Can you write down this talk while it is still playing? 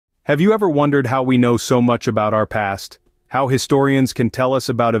Have you ever wondered how we know so much about our past? How historians can tell us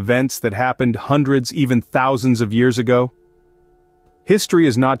about events that happened hundreds, even thousands of years ago? History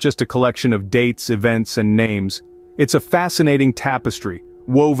is not just a collection of dates, events, and names. It's a fascinating tapestry,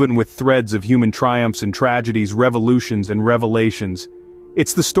 woven with threads of human triumphs and tragedies, revolutions and revelations.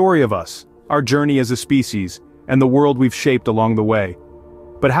 It's the story of us, our journey as a species, and the world we've shaped along the way.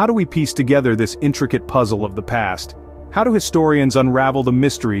 But how do we piece together this intricate puzzle of the past? How do historians unravel the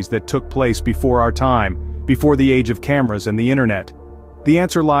mysteries that took place before our time, before the age of cameras and the internet? The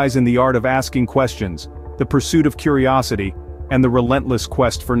answer lies in the art of asking questions, the pursuit of curiosity, and the relentless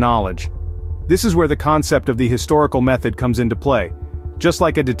quest for knowledge. This is where the concept of the historical method comes into play. Just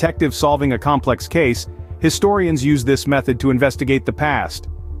like a detective solving a complex case, historians use this method to investigate the past.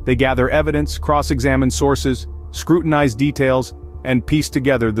 They gather evidence, cross-examine sources, scrutinize details, and piece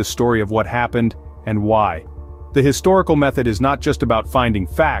together the story of what happened and why. The historical method is not just about finding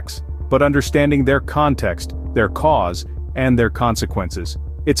facts, but understanding their context, their cause, and their consequences.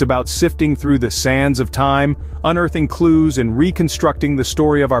 It's about sifting through the sands of time, unearthing clues, and reconstructing the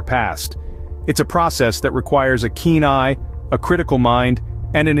story of our past. It's a process that requires a keen eye, a critical mind,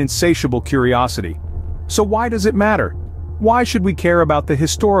 and an insatiable curiosity. So why does it matter? Why should we care about the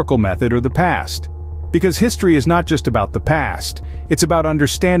historical method or the past? Because history is not just about the past. It's about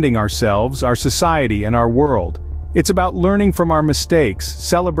understanding ourselves, our society, and our world. It's about learning from our mistakes,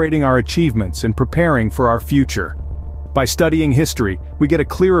 celebrating our achievements, and preparing for our future. By studying history, we get a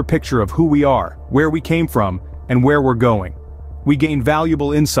clearer picture of who we are, where we came from, and where we're going. We gain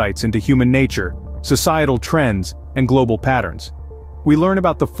valuable insights into human nature, societal trends, and global patterns. We learn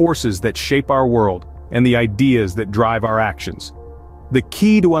about the forces that shape our world, and the ideas that drive our actions. The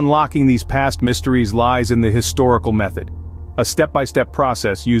key to unlocking these past mysteries lies in the historical method, a step-by-step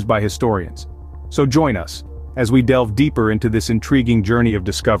process used by historians. So join us, as we delve deeper into this intriguing journey of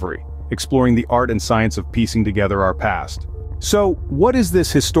discovery, exploring the art and science of piecing together our past. So, what is this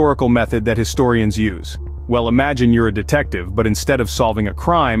historical method that historians use? Well, imagine you're a detective, but instead of solving a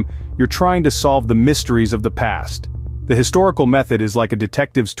crime, you're trying to solve the mysteries of the past. The historical method is like a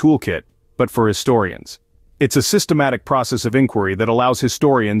detective's toolkit, but for historians. It's a systematic process of inquiry that allows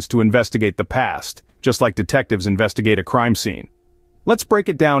historians to investigate the past, just like detectives investigate a crime scene. Let's break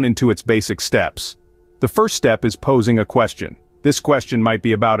it down into its basic steps. The first step is posing a question. This question might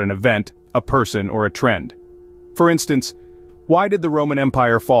be about an event, a person, or a trend. For instance, why did the Roman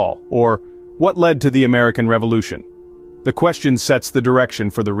Empire fall? Or, what led to the American Revolution? The question sets the direction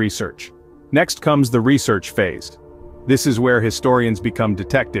for the research. Next comes the research phase. This is where historians become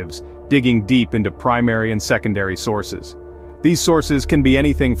detectives, digging deep into primary and secondary sources. These sources can be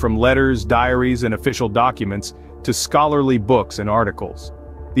anything from letters, diaries, and official documents, to scholarly books and articles.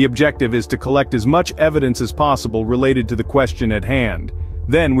 The objective is to collect as much evidence as possible related to the question at hand.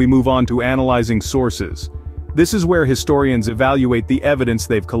 Then we move on to analyzing sources. This is where historians evaluate the evidence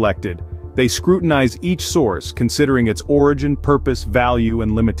they've collected. They scrutinize each source, considering its origin, purpose, value,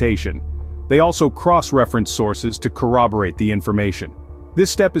 and limitation. They also cross-reference sources to corroborate the information. This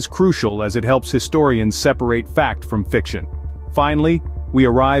step is crucial as it helps historians separate fact from fiction. Finally, we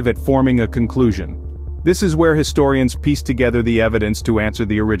arrive at forming a conclusion. This is where historians piece together the evidence to answer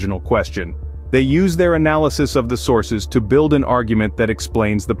the original question. They use their analysis of the sources to build an argument that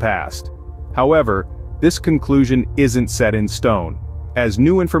explains the past. However, this conclusion isn't set in stone. As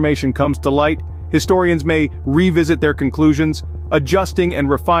new information comes to light, historians may revisit their conclusions, adjusting and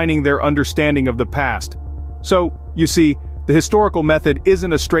refining their understanding of the past. So, you see, the historical method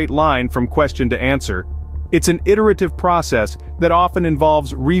isn't a straight line from question to answer. It's an iterative process that often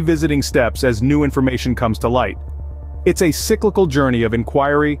involves revisiting steps as new information comes to light. It's a cyclical journey of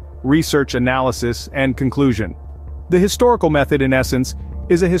inquiry, research, analysis, and conclusion. The historical method, in essence,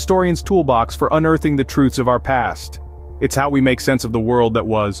 is a historian's toolbox for unearthing the truths of our past. It's how we make sense of the world that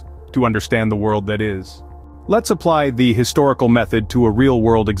was, to understand the world that is. Let's apply the historical method to a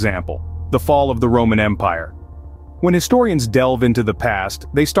real-world example: the fall of the Roman Empire. When historians delve into the past,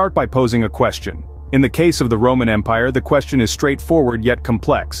 they start by posing a question. In the case of the Roman Empire, the question is straightforward yet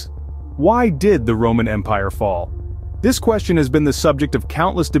complex. Why did the Roman Empire fall? This question has been the subject of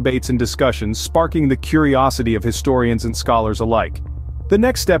countless debates and discussions, sparking the curiosity of historians and scholars alike. The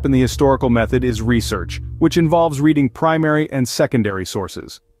next step in the historical method is research, which involves reading primary and secondary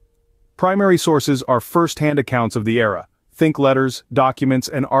sources. Primary sources are first-hand accounts of the era. Think letters, documents,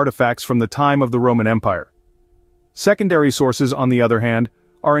 and artifacts from the time of the Roman Empire. Secondary sources, on the other hand,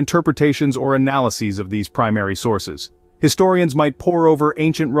 are interpretations or analyses of these primary sources. Historians might pore over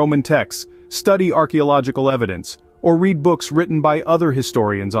ancient Roman texts, study archaeological evidence, or read books written by other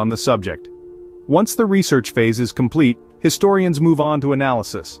historians on the subject. Once the research phase is complete, historians move on to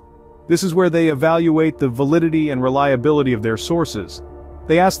analysis. This is where they evaluate the validity and reliability of their sources.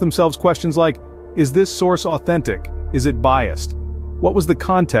 They ask themselves questions like, is this source authentic? Is it biased? What was the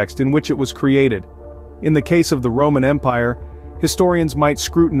context in which it was created? In the case of the Roman Empire, historians might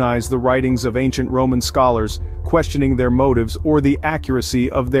scrutinize the writings of ancient Roman scholars, questioning their motives or the accuracy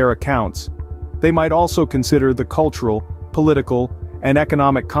of their accounts. They might also consider the cultural, political, and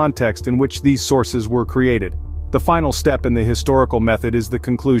economic context in which these sources were created. The final step in the historical method is the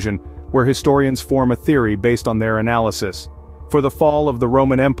conclusion, where historians form a theory based on their analysis. For the fall of the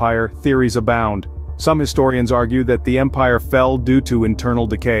Roman Empire, theories abound. Some historians argue that the empire fell due to internal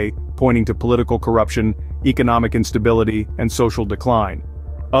decay, pointing to political corruption, economic instability, and social decline.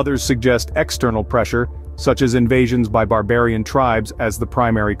 Others suggest external pressure, such as invasions by barbarian tribes, as the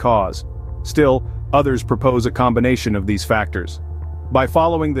primary cause. Still, others propose a combination of these factors. By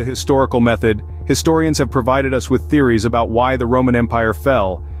following the historical method, historians have provided us with theories about why the Roman Empire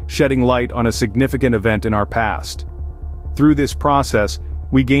fell, shedding light on a significant event in our past. Through this process,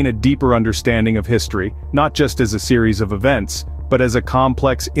 we gain a deeper understanding of history, not just as a series of events, but as a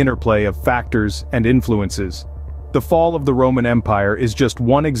complex interplay of factors and influences. The fall of the Roman Empire is just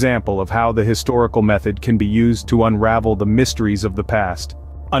one example of how the historical method can be used to unravel the mysteries of the past.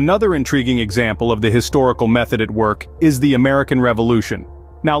 Another intriguing example of the historical method at work is the American Revolution.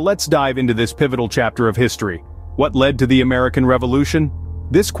 Now let's dive into this pivotal chapter of history. What led to the American Revolution?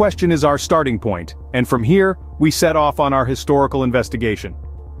 This question is our starting point, and from here, we set off on our historical investigation.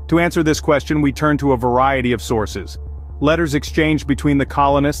 To answer this question, we turn to a variety of sources. Letters exchanged between the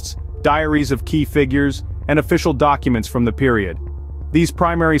colonists, diaries of key figures, and official documents from the period. These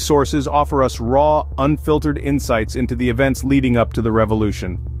primary sources offer us raw, unfiltered insights into the events leading up to the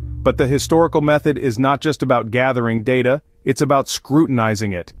revolution. But the historical method is not just about gathering data, it's about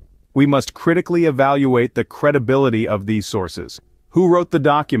scrutinizing it. We must critically evaluate the credibility of these sources. Who wrote the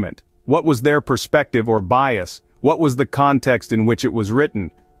document? What was their perspective or bias? What was the context in which it was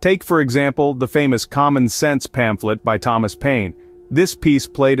written? Take, for example, the famous Common Sense pamphlet by Thomas Paine. This piece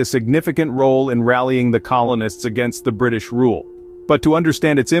played a significant role in rallying the colonists against the British rule. But to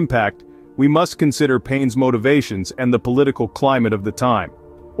understand its impact, we must consider Paine's motivations and the political climate of the time.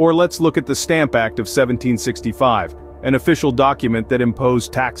 Or let's look at the Stamp Act of 1765, an official document that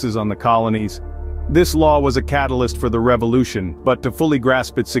imposed taxes on the colonies. This law was a catalyst for the revolution, but to fully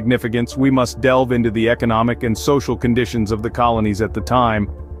grasp its significance, we must delve into the economic and social conditions of the colonies at the time.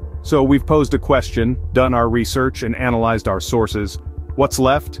 So we've posed a question, done our research, and analyzed our sources. What's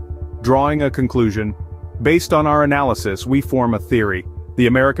left? Drawing a conclusion. Based on our analysis, we form a theory. The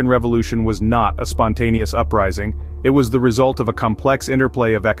American Revolution was not a spontaneous uprising. It was the result of a complex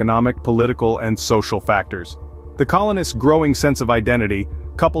interplay of economic, political, and social factors. The colonists' growing sense of identity,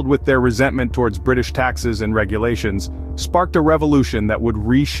 coupled with their resentment towards British taxes and regulations, sparked a revolution that would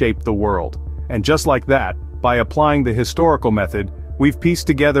reshape the world. And just like that, by applying the historical method, we've pieced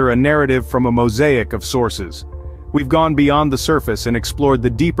together a narrative from a mosaic of sources. We've gone beyond the surface and explored the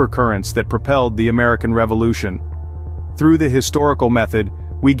deeper currents that propelled the American Revolution. Through the historical method,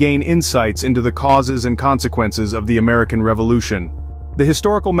 we gain insights into the causes and consequences of the American Revolution. The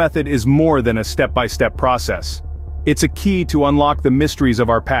historical method is more than a step-by-step process. It's a key to unlock the mysteries of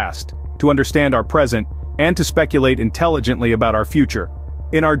our past, to understand our present, and to speculate intelligently about our future.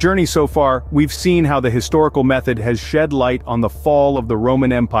 In our journey so far, we've seen how the historical method has shed light on the fall of the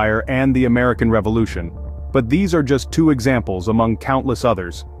Roman Empire and the American Revolution. But these are just two examples among countless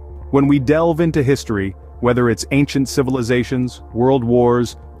others. When we delve into history, whether it's ancient civilizations, world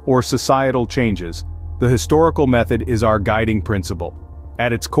wars, or societal changes, the historical method is our guiding principle.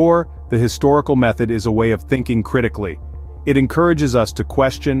 At its core, the historical method is a way of thinking critically. It encourages us to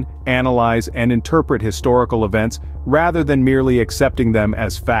question, analyze, and interpret historical events rather than merely accepting them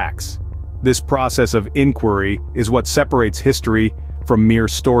as facts. This process of inquiry is what separates history from mere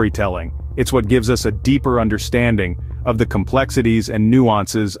storytelling. It's what gives us a deeper understanding of the complexities and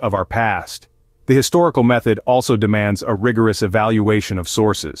nuances of our past. The historical method also demands a rigorous evaluation of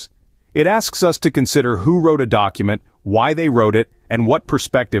sources. It asks us to consider who wrote a document, why they wrote it, and what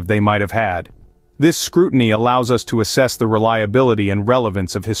perspective they might have had. This scrutiny allows us to assess the reliability and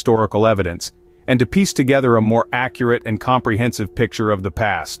relevance of historical evidence, and to piece together a more accurate and comprehensive picture of the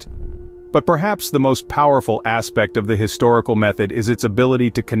past. But perhaps the most powerful aspect of the historical method is its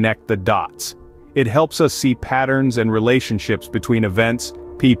ability to connect the dots. It helps us see patterns and relationships between events,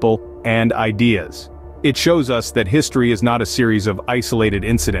 people, and ideas. It shows us that history is not a series of isolated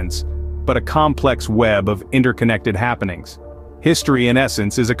incidents, but a complex web of interconnected happenings. History, in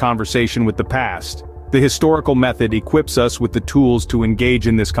essence, is a conversation with the past, The historical method equips us with the tools to engage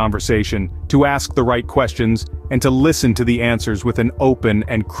in this conversation, to ask the right questions, and to listen to the answers with an open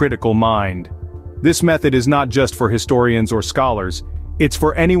and critical mind. This method is not just for historians or scholars, it's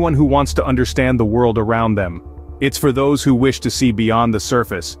for anyone who wants to understand the world around them. It's for those who wish to see beyond the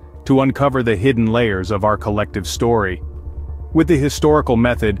surface, to uncover the hidden layers of our collective story. With the historical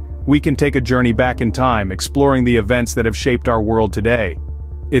method, we can take a journey back in time, exploring the events that have shaped our world today.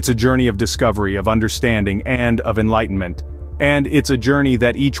 It's a journey of discovery, of understanding, and of enlightenment. And it's a journey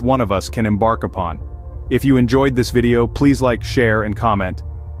that each one of us can embark upon. If you enjoyed this video, please like, share, and comment.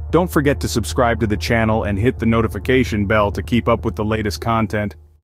 Don't forget to subscribe to the channel and hit the notification bell to keep up with the latest content.